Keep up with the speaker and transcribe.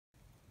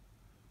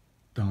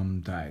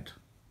Dumb dad.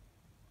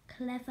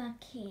 Clever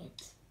kid.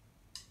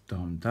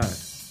 Dumb dad.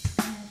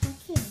 Clever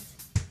kid.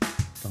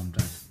 Dumb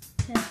dad.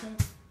 Clever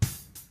kid.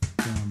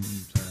 Dumb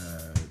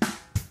dad.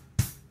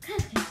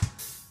 Clever kid.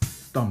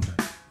 Dumb dad.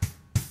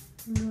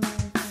 Clever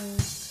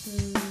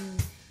kid.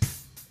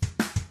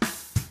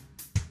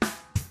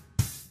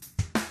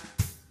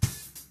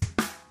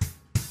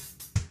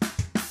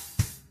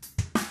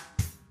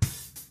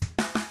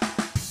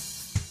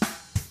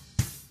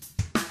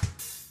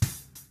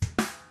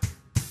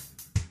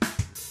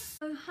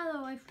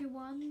 Hello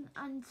everyone,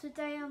 and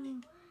today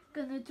I'm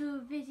gonna do a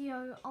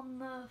video on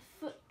the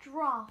foot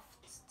draft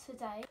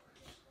today.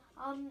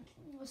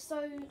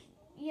 So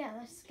yeah,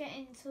 let's get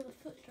into the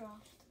foot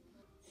draft.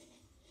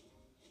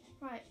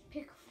 Right,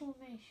 pick a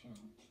formation.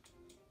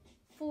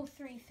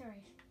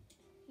 4-3-3.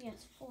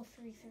 Yes,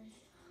 4-3-3.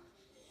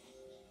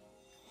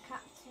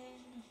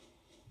 Captain.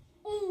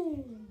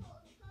 Ooh.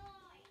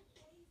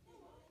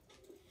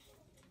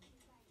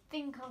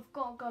 Think I've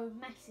got to go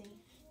Messi.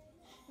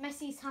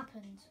 Messi's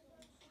happened.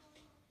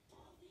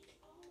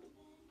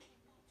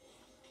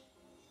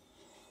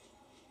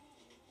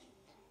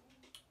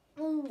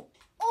 Oh,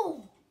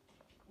 oh,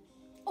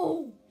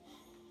 oh!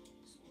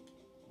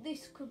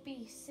 This could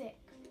be sick.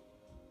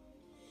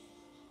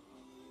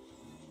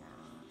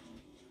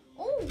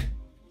 Oh!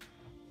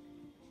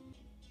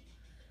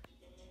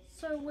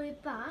 So we're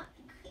back,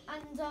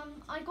 and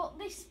I got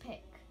this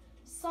pick: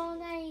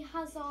 Sane,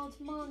 Hazard,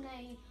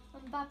 Mane,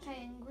 Mbappe,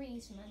 and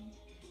Griezmann.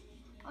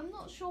 I'm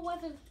not sure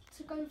whether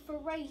to go for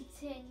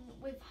rating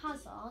with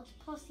Hazard,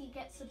 plus he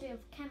gets a bit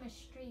of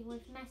chemistry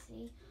with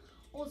Messi,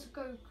 or to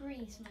go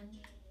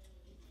Griezmann.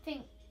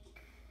 Think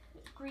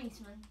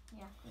Griezmann.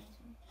 Yeah,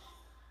 Griezmann.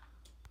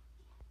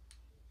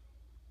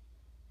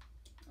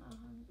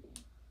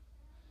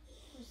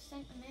 The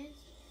centre mid.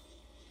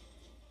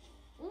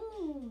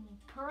 Ooh,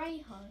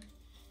 Parejo.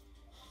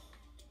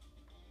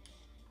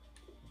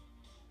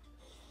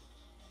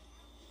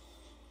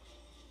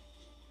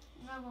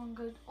 No one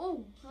good.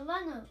 Oh,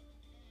 Elena.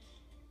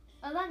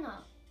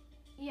 Elena.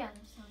 Yeah,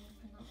 that's how you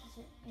pronounce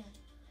it. Yeah.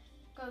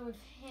 Go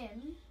with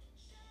him.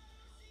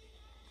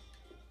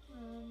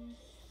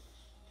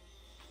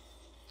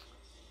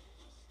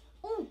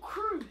 Oh,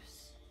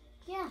 Cruz.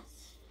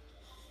 Yes.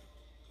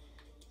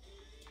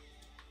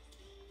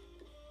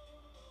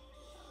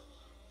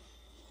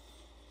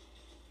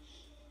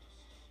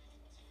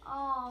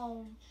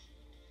 Oh.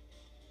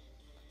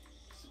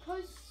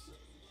 Suppose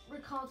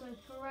Ricardo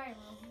Pereira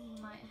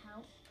might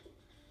help.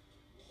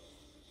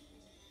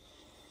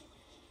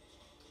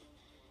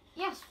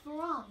 Yes,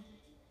 Varane.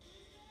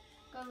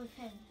 Go with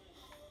him.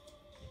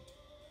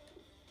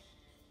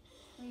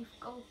 Leave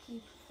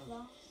goalkeeper for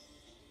last.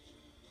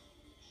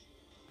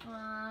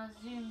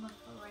 Zuma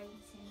for rating.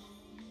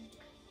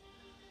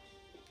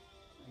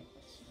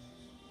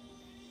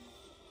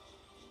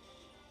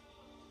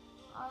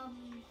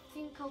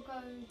 Think I'll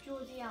go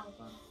Jordi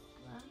Alba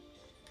there.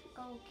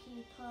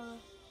 Goalkeeper.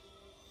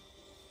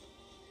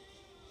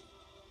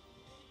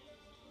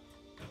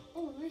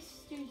 Oh, this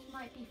dude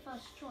might be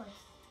first choice.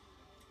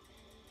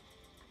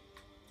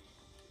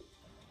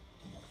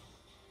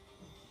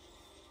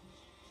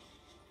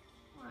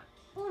 Right.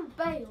 Oh,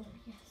 Bale,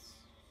 yes.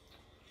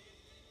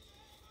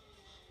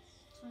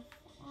 So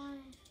 +1.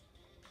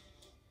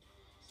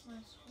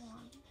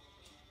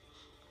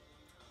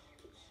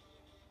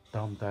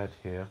 Dumb dad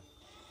here.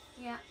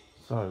 Yeah.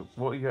 So,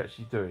 what are you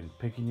actually doing?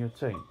 Picking your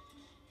team?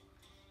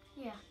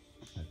 Yeah.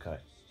 Okay.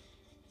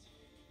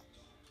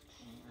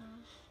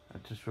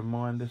 And just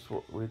remind us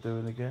what we're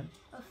doing again?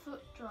 A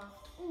foot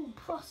draft. Ooh,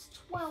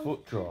 +12.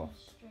 Foot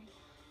draft? chemistry.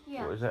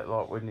 Yeah. What is that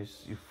like when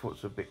your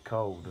foot's a bit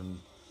cold and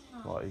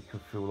No. like you can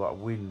feel like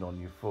wind on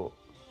your foot?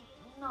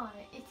 No,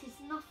 it is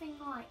nothing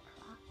like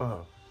that.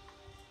 Oh.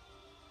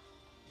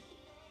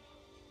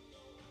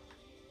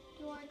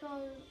 Do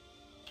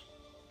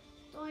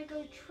I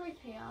go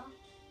Trippier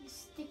and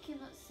stick him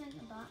at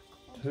centre back?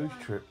 Who's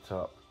tripped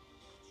up?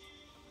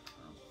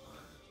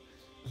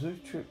 Who's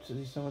tripped?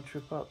 Did someone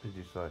trip up, did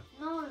you say?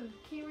 No,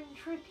 Kieran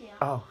Trippier.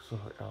 Oh,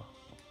 sorry. Oh.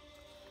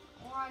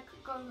 Or I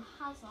could go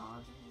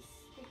Hazard and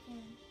stick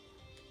in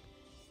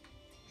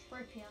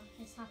Trippier.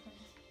 This happened.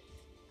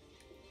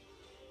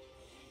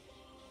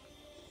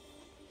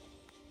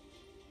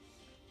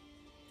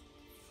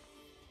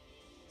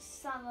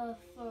 Salah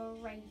for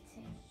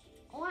rating.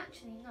 Oh,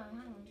 actually, no,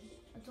 hang on.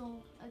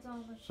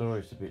 Adama. Sorry,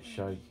 it's a bit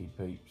shaky,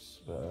 peeps,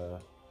 but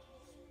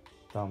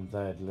Dumb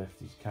Dad left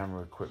his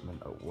camera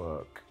equipment at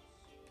work.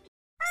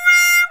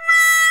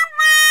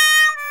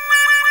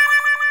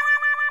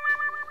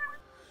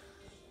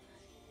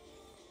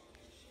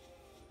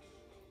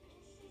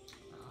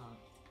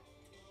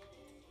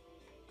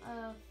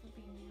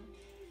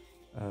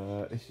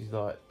 This is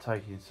like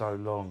taking so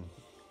long,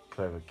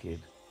 clever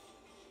kid.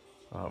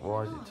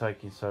 Why is it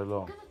taking so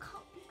long? We're gonna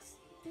cut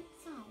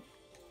bits out.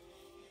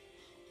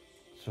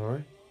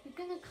 Sorry? We're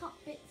gonna cut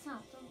bits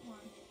out, don't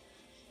worry.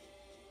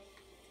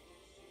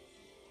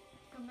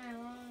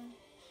 Gamero.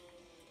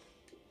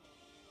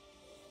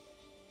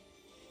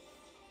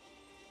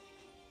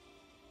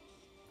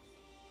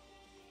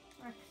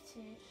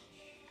 Rakitic.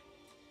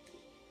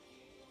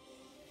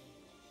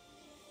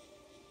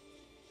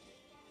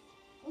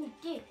 Oh,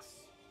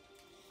 Giggs.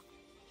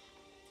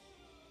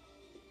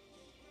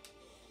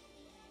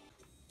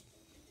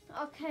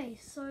 Okay,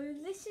 so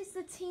this is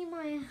the team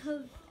I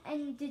have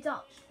ended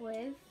up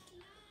with.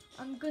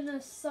 I'm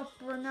gonna sub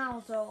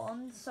Ronaldo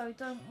on, so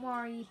don't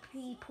worry,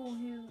 people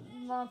who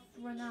love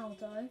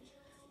Ronaldo,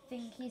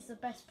 think he's the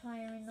best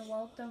player in the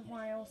world. Don't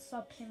worry, I'll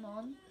sub him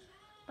on.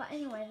 But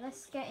anyway,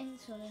 let's get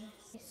into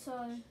this.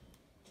 So,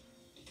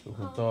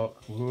 Dark.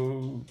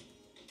 Woo.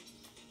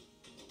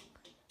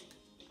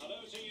 Hello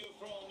to you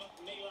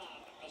from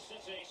Milan, a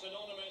city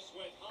synonymous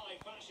with high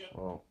fashion.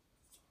 Well,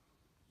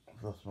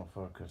 I've lost my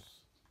focus.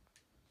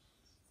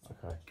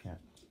 Okay, yeah.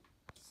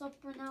 sub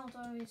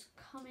Ronaldo is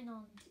coming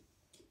on.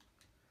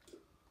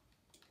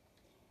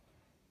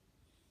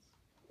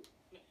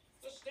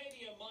 The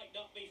stadium might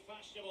not be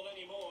fashionable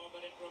anymore,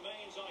 but it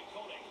remains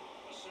iconic.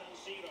 The San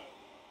Siro.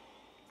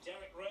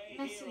 Derek Ray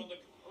Messi. here on the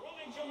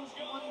running towards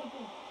goal. Won the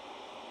ball.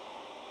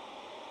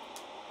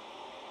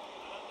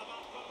 And at the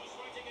back post,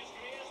 waiting is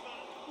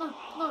Griezmann. No,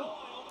 no.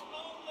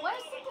 Only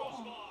Where's the ball?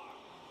 crossbar.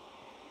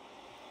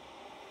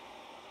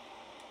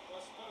 Well,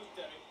 I suppose,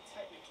 Derek,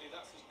 technically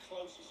that's as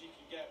close as you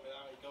can get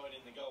without it going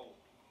in the goal.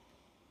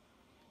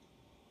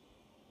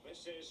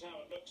 This is how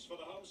it looks for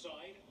the home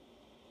side.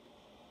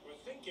 We're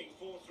thinking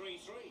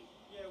 4-3-3.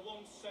 Yeah,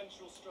 one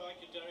central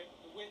striker, Derek.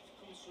 The width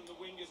comes from the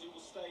wingers who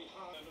will stay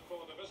high. And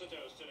for the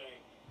visitors today.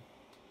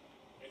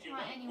 If you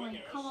Right, like anyway,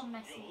 wingers, come on,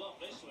 Messi. you'll love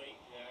this league.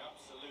 Yeah,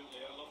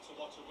 absolutely. I love to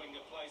watch a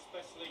winger play,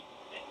 especially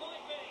It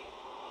might be.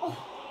 Oh.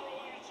 Far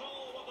away at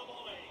all with the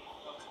volley.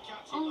 to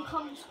catch it On like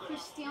comes that, you've got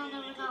Cristiano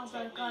really good Ronaldo,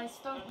 technique guys,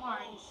 don't and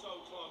worry. oh, so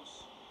close.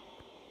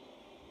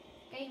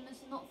 Game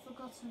has not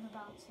forgotten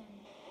about him.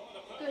 Oh,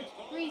 the Good, perfect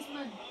ball.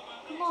 Griezmann. How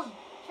about Come this? on,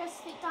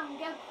 chest it down,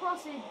 get a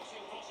cross in.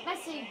 Crossing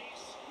Messi.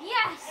 possibilities.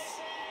 Yes!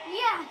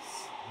 Yes!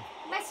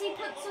 Messi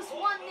puts us 1-0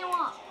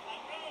 up.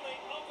 And early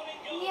opening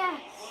goal.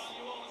 Yes!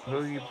 Who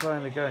are you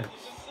playing against?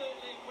 There's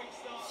certainly a quick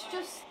start It's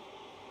there. just...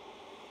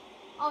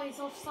 Oh, he's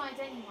offside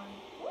anyway.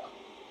 What?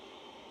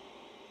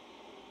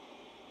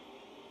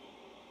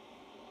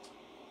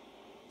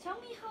 Tell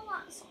me how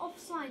that's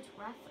offside,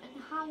 ref, and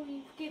how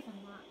you've given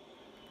that.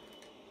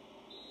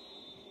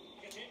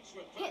 Rakitic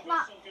with Hit purpose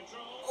that. and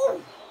control.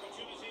 Ooh.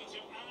 Opportunity to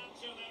add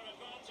to their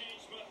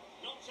advantage, but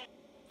not to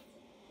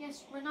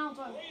Yes,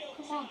 Ronaldo, real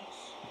come on, chance.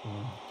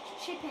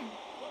 chip him.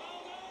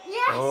 Ronaldo.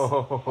 Yes!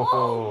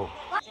 Oh.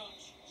 That-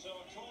 Touch. So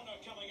a corner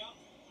coming up.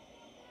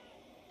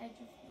 Edge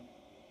of the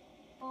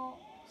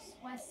box,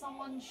 where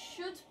someone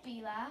should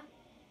be there.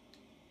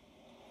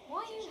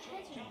 Why are you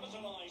heading?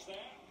 Capitalise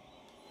there.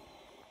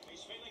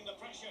 He's feeling the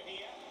pressure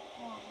here.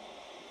 One.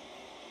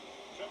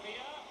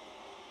 Trippier.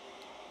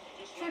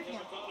 He just let his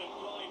Trippier. opponent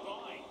glide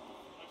by.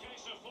 A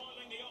case of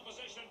foiling the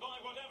opposition by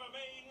whatever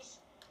means.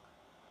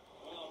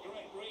 Well,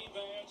 great read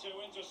there to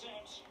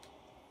intercept.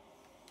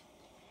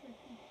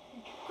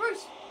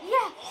 Cruz,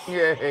 yes!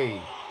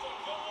 Yay.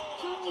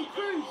 Tony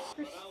Cruz,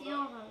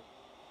 Cristiano.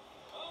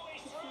 Oh,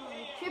 he's through Cristiano,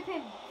 here. chip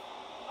him.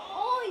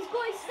 Oh, he's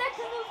got his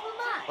second of the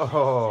match.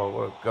 Oh,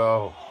 what a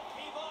goal.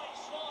 He might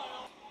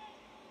smile.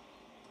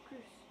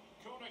 Cruz.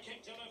 Corner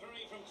kick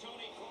delivery from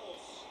Tony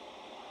Kroos.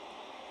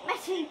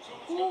 Messi.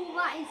 Oh,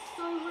 that is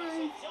so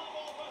rude.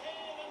 Double for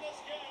him in this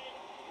game.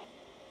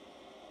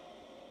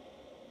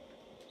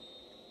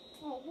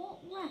 Oh, what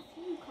ref?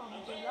 You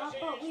can't do that.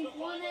 But we've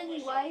won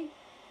anyway.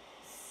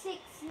 6-0.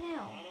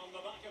 And on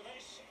the back of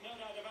this, no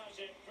doubt about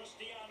it,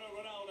 Cristiano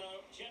Ronaldo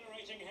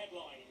generating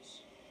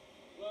headlines.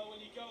 Well, when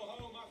you go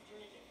home after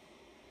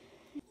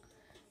a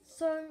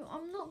So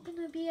I'm not going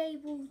to be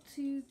able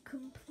to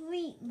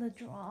complete the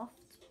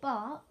draft,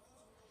 but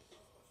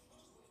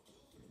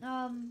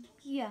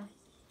yeah,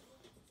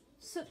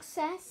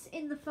 success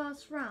in the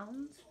first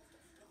round,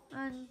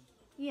 and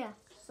yeah,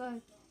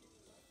 so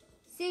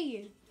see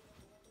you.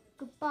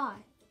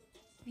 Goodbye,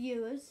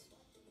 viewers.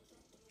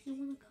 Do you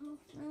want to cough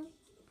now?